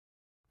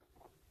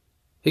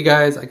Hey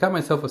guys, I got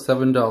myself a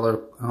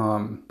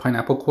 $7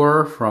 pineapple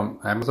core from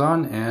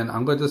Amazon, and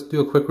I'm going to just do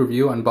a quick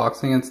review,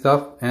 unboxing and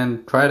stuff,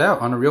 and try it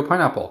out on a real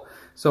pineapple.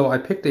 So I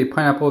picked a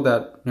pineapple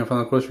that, from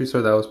the grocery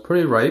store that was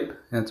pretty ripe,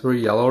 and it's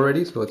very yellow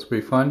already, so it's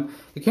pretty fun.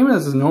 It came in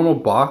as this normal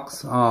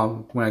box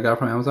when I got it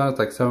from Amazon. It's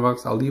like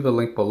 $7. I'll leave a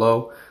link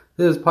below.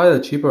 This is probably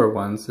the cheaper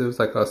ones. It was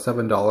like a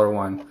 $7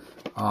 one.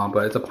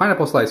 But it's a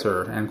pineapple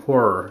slicer and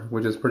core,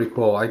 which is pretty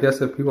cool. I guess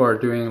if people are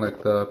doing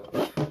like the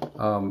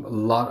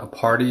a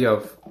party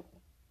of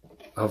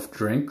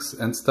drinks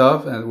and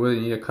stuff and really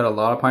need to cut a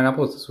lot of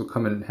pineapples, this will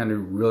come in handy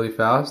really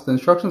fast. The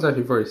instructions are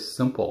actually very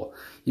simple.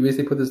 You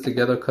basically put this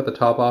together, cut the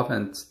top off,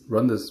 and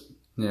run this,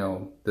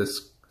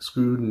 this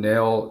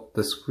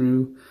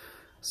screw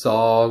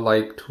saw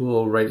like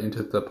tool right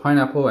into the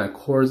pineapple and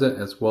cores it,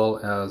 as well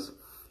as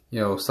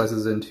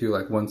slices into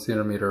like 1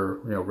 centimeter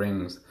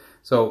rings.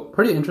 So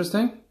pretty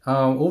interesting.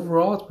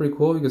 Overall it's pretty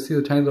cool. You can see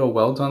the tiny little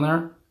welds on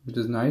there, which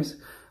is nice.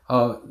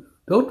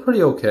 Built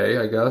pretty okay,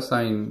 I guess.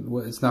 I mean,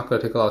 it's not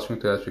going to take a lot of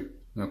strength to actually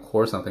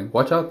core something.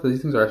 Watch out,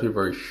 these things are actually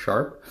very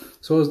sharp.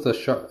 So is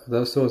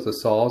the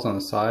saws on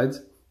the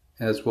sides,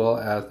 as well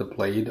as the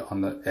blade on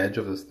the edge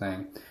of this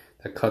thing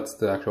that cuts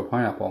the actual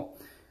pineapple.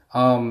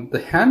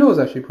 The handle is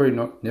actually pretty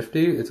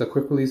nifty. It's a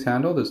quick release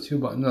handle. There's 2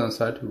 buttons on the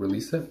side to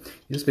release it.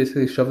 You just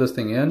basically shove this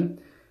thing in,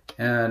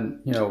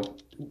 and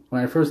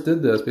when I first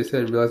did this, basically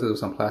I realized there was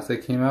some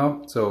plastic came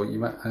out. So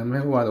I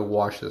might want to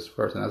wash this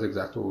first, and that's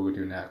exactly what we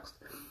do next.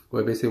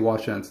 We basically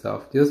wash it and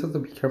stuff. You just have to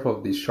be careful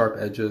of these sharp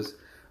edges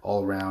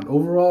all around.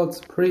 Overall, it's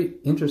pretty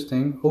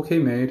interesting, okay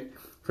made.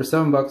 For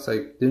 $7,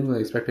 I didn't really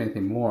expect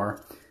anything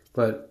more,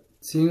 but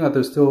seeing that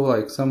there's still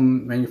like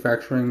some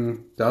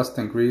manufacturing dust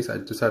and grease, I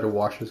decided to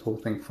wash this whole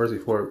thing first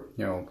before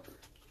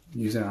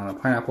using it on a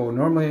pineapple.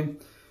 Normally,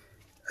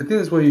 I think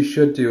that's what you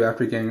should do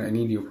after getting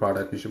any new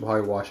product. You should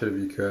probably wash it if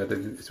you could,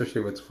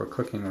 especially if it's for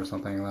cooking or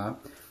something like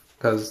that.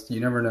 Because you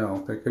never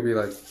know. There could be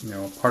like,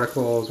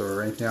 particles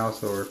or anything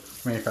else, or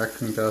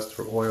manufacturing dust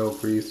or oil,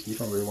 grease. You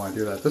don't really want to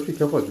do that. Just be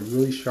careful, it's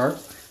really sharp.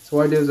 So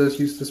what I did is I just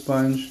used the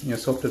sponge,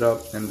 soaked it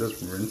up and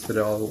just rinsed it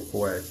all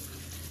away.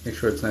 Make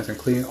sure it's nice and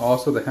clean.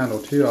 Also the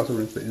handle too, I also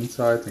rinse the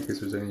insides in case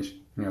there's any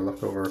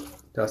leftover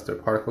dust or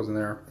particles in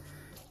there.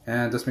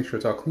 And just make sure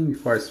it's all clean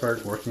before I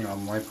start working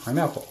on my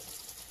pineapple.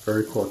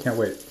 Very cool, can't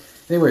wait.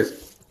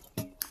 Anyways,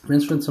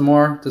 rinse some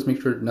more, just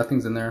make sure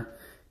nothing's in there.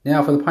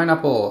 Now for the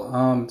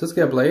pineapple, just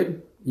get a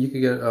blade. You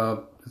could get,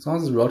 as long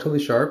as it's relatively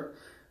sharp,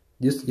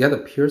 you have to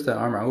pierce that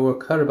armor. I will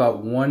cut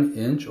about 1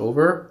 inch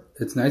over.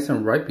 It's nice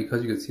and ripe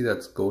because you can see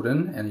that's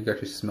golden, and you can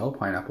actually smell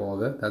pineapple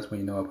of it. That's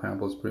when you know a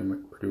pineapple is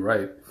pretty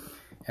ripe.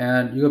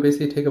 And you will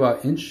basically take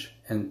about 1 inch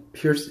and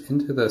pierce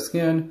into the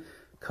skin,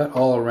 cut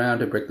all around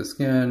to break the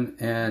skin,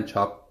 and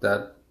chop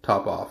that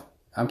top off.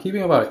 I'm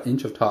keeping about 1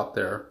 inch of top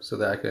there so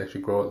that I can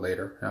actually grow it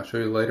later. And I'll show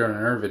you later in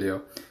another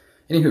video.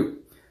 Anywho.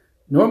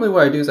 Normally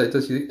what I do is I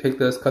just take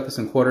this, cut this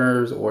in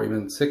quarters or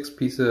even 6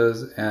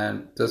 pieces,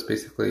 and just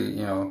basically,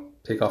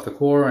 take off the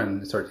core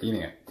and start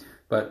eating it.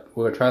 But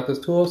we're going to try out this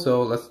tool,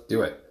 so let's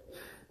do it.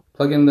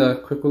 Plug in the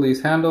quick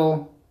release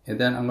handle, and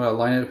then I'm going to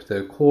align it with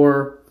the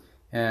core,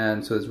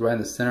 and so it's right in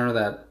the center of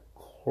that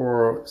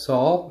core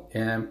saw,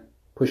 and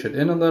push it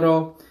in a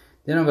little.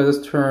 Then I'm going to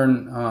just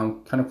turn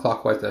kind of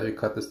clockwise to actually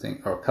cut this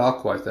thing, or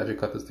clockwise to actually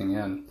cut this thing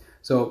in.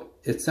 So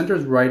it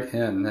centers right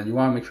in, and you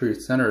want to make sure you're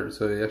centered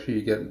so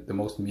you get the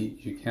most meat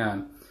you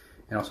can,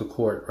 and also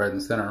core it right in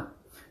the center.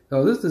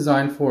 So this is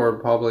designed for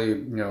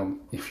probably,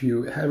 if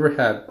you ever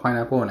had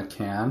pineapple in a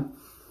can,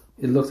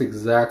 it looks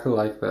exactly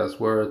like this,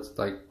 where it's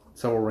like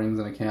several rings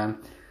in a can.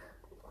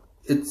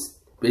 It's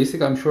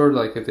basic. I'm sure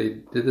like if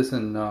they did this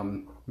in,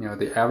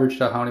 they averaged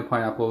out how many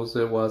pineapples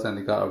it was, and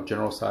they got a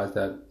general size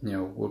that,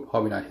 would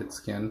probably not hit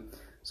skin.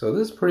 So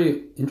this is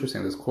pretty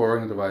interesting, this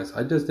coring device.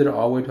 I just did it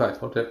all the way till I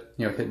felt it,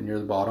 hit near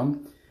the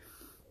bottom.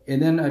 And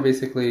then I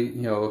basically,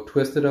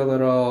 twisted a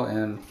little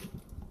and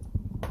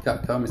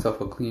got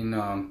myself a clean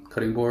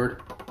cutting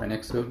board right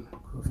next to it.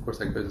 Of course,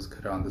 I could just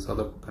cut it on this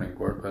other cutting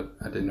board, but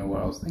I didn't know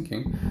what I was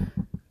thinking.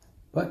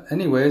 But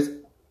anyways,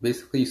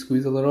 basically you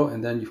squeeze a little,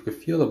 and then you could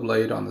feel the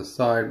blade on the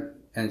side,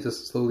 and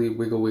just slowly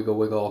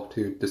wiggle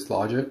to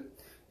dislodge it.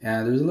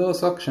 And there's a little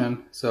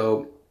suction,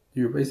 so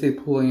you're basically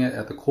pulling it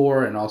at the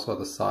core and also at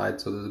the side,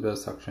 so there's a bit of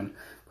suction.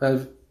 But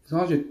as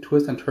long as you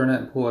twist and turn it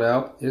and pull it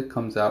out, it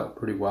comes out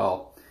pretty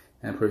well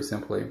and pretty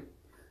simply.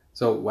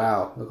 So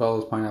wow, look at all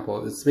those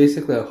pineapples. It's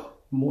basically a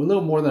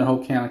little more than a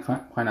whole can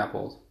of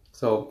pineapples.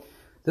 So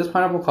this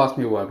pineapple cost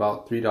me what,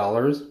 about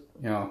 $3,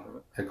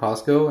 at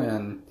Costco,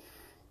 and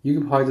you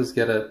can probably just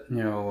get it,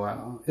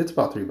 it's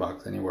about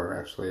 $3 anywhere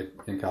actually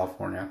in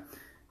California,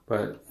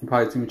 but you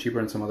probably it's even cheaper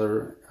in some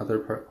other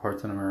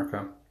parts in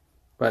America.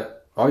 But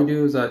all you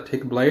do is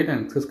take a blade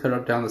and just cut it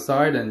up down the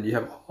side, and you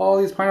have all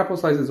these pineapple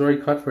slices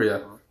already cut for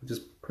you, which is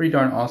pretty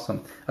darn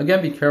awesome.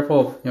 Again, be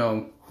careful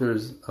of,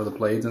 there's the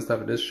blades and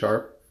stuff. It is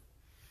sharp.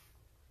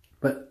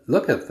 But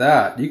look at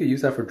that. You could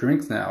use that for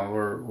drinks now,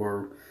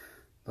 or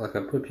like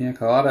I put pina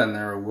colada in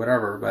there or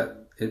whatever,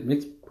 but it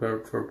makes for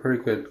a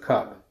pretty good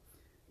cup.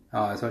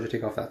 As long as you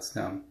take off that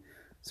stem.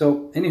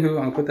 So anywho, I'm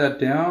gonna put that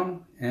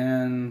down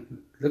and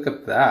look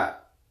at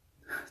that.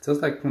 It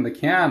tastes like from the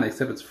can,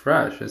 except it's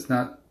fresh. It's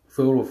not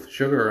filled with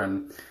sugar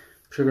and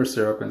sugar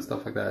syrup and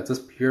stuff like that. It's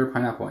just pure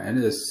pineapple, and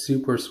it is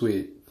super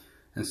sweet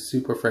and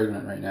super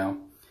fragrant right now.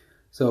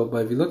 So,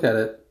 but if you look at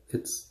it,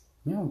 it's,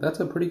 you know, that's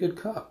a pretty good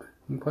cup.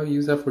 You can probably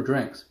use that for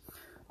drinks.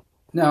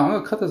 Now, I'm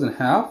gonna cut this in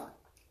half.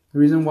 The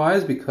reason why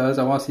is because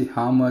I want to see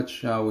how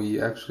much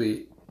we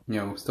actually, you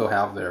know, still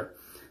have there.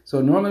 So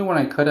normally when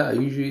I cut it, I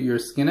usually either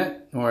skin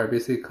it, or I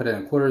basically cut it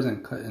in quarters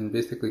and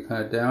basically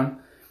cut it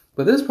down.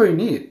 But this is pretty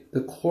neat.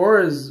 The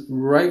core is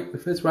right,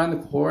 it fits right in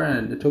the core,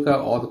 and it took out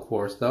all the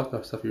core stuff,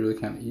 the stuff you really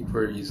can't eat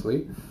very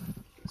easily.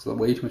 It's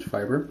way too much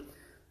fiber.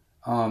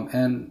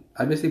 And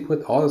I basically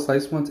put all the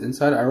sliced ones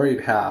inside. I already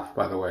ate half,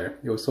 by the way.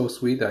 It was so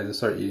sweet that I just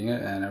started eating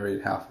it, and I already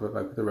ate half of it.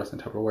 I put the rest in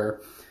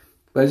Tupperware.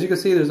 But as you can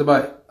see, there's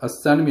about a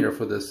centimeter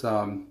for this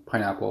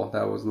pineapple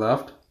that was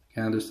left.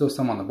 And there's still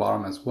some on the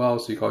bottom as well,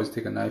 so you can always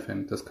take a knife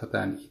and just cut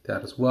that and eat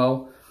that as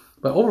well.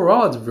 But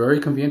overall, it's very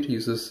convenient to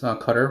use this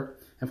cutter.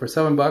 And for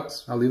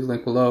 $7, I'll leave the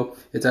link below.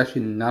 It's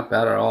actually not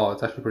bad at all.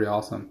 It's actually pretty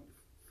awesome.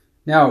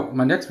 Now,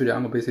 my next video,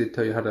 I'm going to basically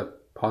tell you how to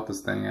pot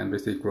this thing and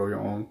basically grow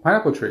your own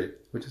pineapple tree,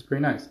 which is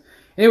pretty nice.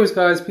 Anyways,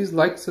 guys, please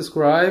like,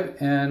 subscribe,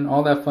 and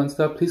all that fun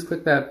stuff. Please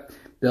click that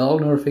bell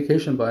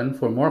notification button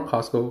for more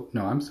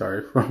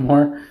for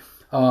more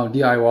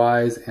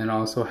DIYs and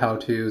also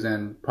how-tos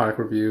and product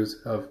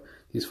reviews of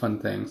these fun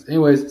things.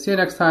 Anyways, see you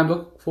next time.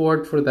 Look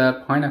forward for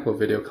that pineapple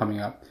video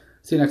coming up.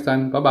 See you next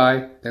time.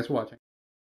 Bye-bye. Thanks for watching.